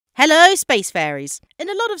Hello, space fairies! In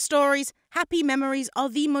a lot of stories, happy memories are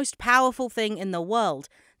the most powerful thing in the world.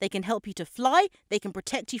 They can help you to fly, they can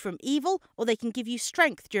protect you from evil, or they can give you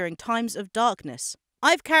strength during times of darkness.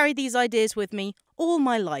 I've carried these ideas with me all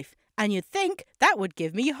my life, and you'd think that would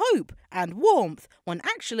give me hope and warmth, when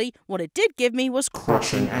actually what it did give me was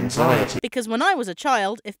crushing anxiety. Because when I was a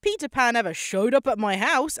child, if Peter Pan ever showed up at my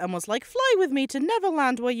house and was like, "Fly with me to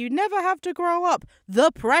Neverland where you never have to grow up,"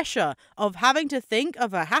 the pressure of having to think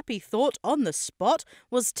of a happy thought on the spot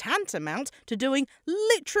was tantamount to doing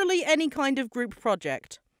literally any kind of group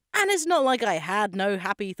project. And it's not like I had no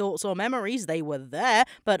happy thoughts or memories, they were there,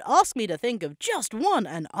 but ask me to think of just one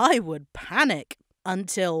and I would panic.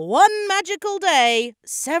 Until one magical day,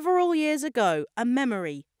 several years ago, a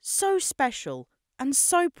memory so special and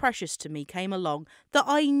so precious to me came along that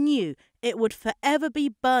I knew it would forever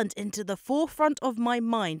be burnt into the forefront of my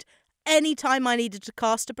mind anytime I needed to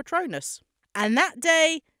cast a Patronus. And that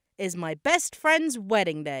day is my best friend's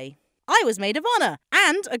wedding day. I was maid of honour,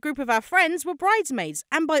 and a group of our friends were bridesmaids,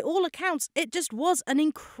 and by all accounts, it just was an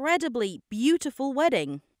incredibly beautiful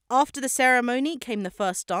wedding. After the ceremony came the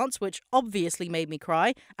first dance, which obviously made me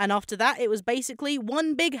cry, and after that it was basically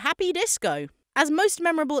one big happy disco. As most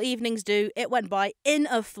memorable evenings do, it went by in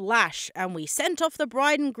a flash, and we sent off the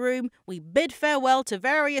bride and groom, we bid farewell to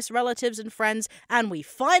various relatives and friends, and we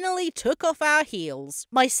finally took off our heels.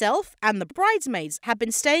 Myself and the bridesmaids had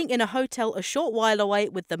been staying in a hotel a short while away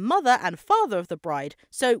with the mother and father of the bride,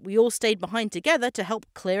 so we all stayed behind together to help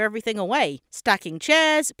clear everything away. Stacking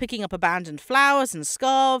chairs, picking up abandoned flowers and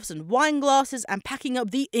scarves and wine glasses, and packing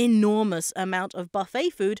up the enormous amount of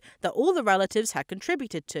buffet food that all the relatives had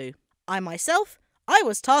contributed to. I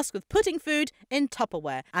was tasked with putting food in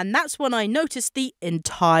Tupperware, and that's when I noticed the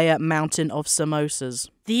entire mountain of samosas.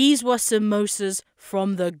 These were samosas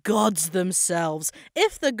from the gods themselves,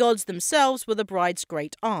 if the gods themselves were the bride's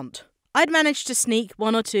great aunt. I'd managed to sneak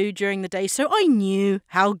one or two during the day, so I knew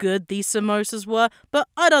how good these samosas were, but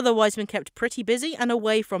I'd otherwise been kept pretty busy and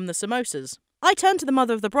away from the samosas. I turned to the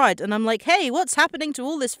mother of the bride and I'm like, "Hey, what's happening to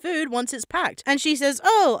all this food once it's packed?" And she says,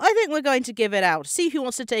 "Oh, I think we're going to give it out. See who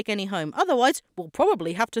wants to take any home. Otherwise, we'll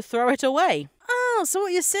probably have to throw it away." "Oh, so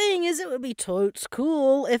what you're saying is it would be totes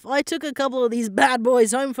cool if I took a couple of these bad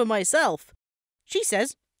boys home for myself?" She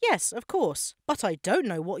says, "Yes, of course, but I don't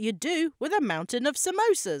know what you'd do with a mountain of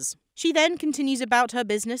samosas." She then continues about her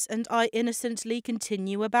business and I innocently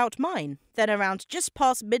continue about mine. Then around just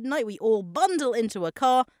past midnight we all bundle into a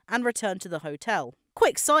car and return to the hotel.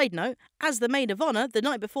 Quick side note, as the maid of honour the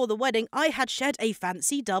night before the wedding, I had shared a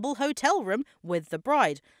fancy double hotel room with the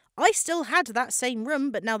bride. I still had that same room,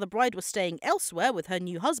 but now the bride was staying elsewhere with her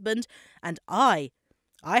new husband, and I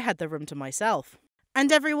had the room to myself.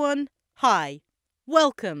 And everyone, hi,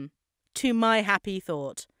 welcome to my happy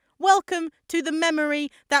thought. Welcome to the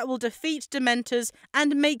memory that will defeat Dementors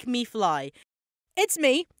and make me fly. It's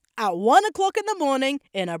me, at 1 o'clock in the morning,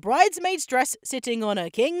 in a bridesmaid's dress, sitting on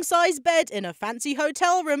a king-size bed in a fancy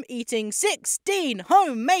hotel room, eating 16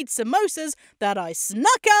 homemade samosas that I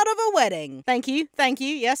snuck out of a wedding. Thank you,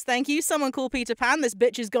 yes, thank you. Someone call Peter Pan, this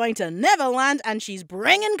bitch is going to Neverland and she's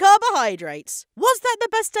bringing carbohydrates. Was that the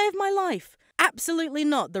best day of my life? Absolutely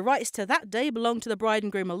not. The rights to that day belonged to the bride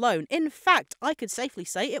and groom alone. In fact, I could safely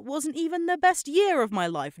say it wasn't even the best year of my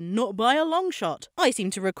life, not by a long shot. I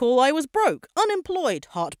seem to recall I was broke, unemployed,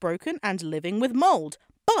 heartbroken, and living with mold.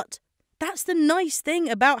 But that's the nice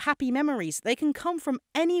thing about happy memories. They can come from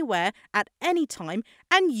anywhere, at any time,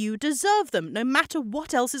 and you deserve them, no matter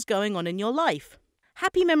what else is going on in your life.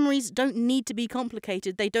 Happy memories don't need to be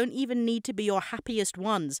complicated, they don't even need to be your happiest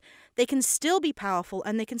ones. They can still be powerful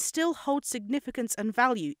and they can still hold significance and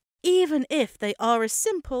value, even if they are as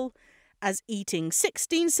simple as eating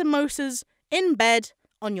 16 samosas in bed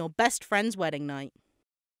on your best friend's wedding night.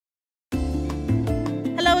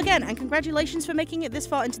 Hello again, and congratulations for making it this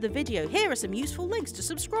far into the video. Here are some useful links to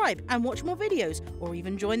subscribe and watch more videos, or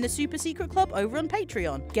even join the Super Secret Club over on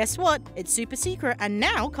Patreon. Guess what? It's super secret and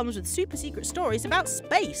now comes with super secret stories about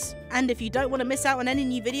space. And if you don't want to miss out on any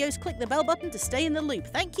new videos, click the bell button to stay in the loop.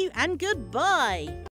 Thank you and goodbye!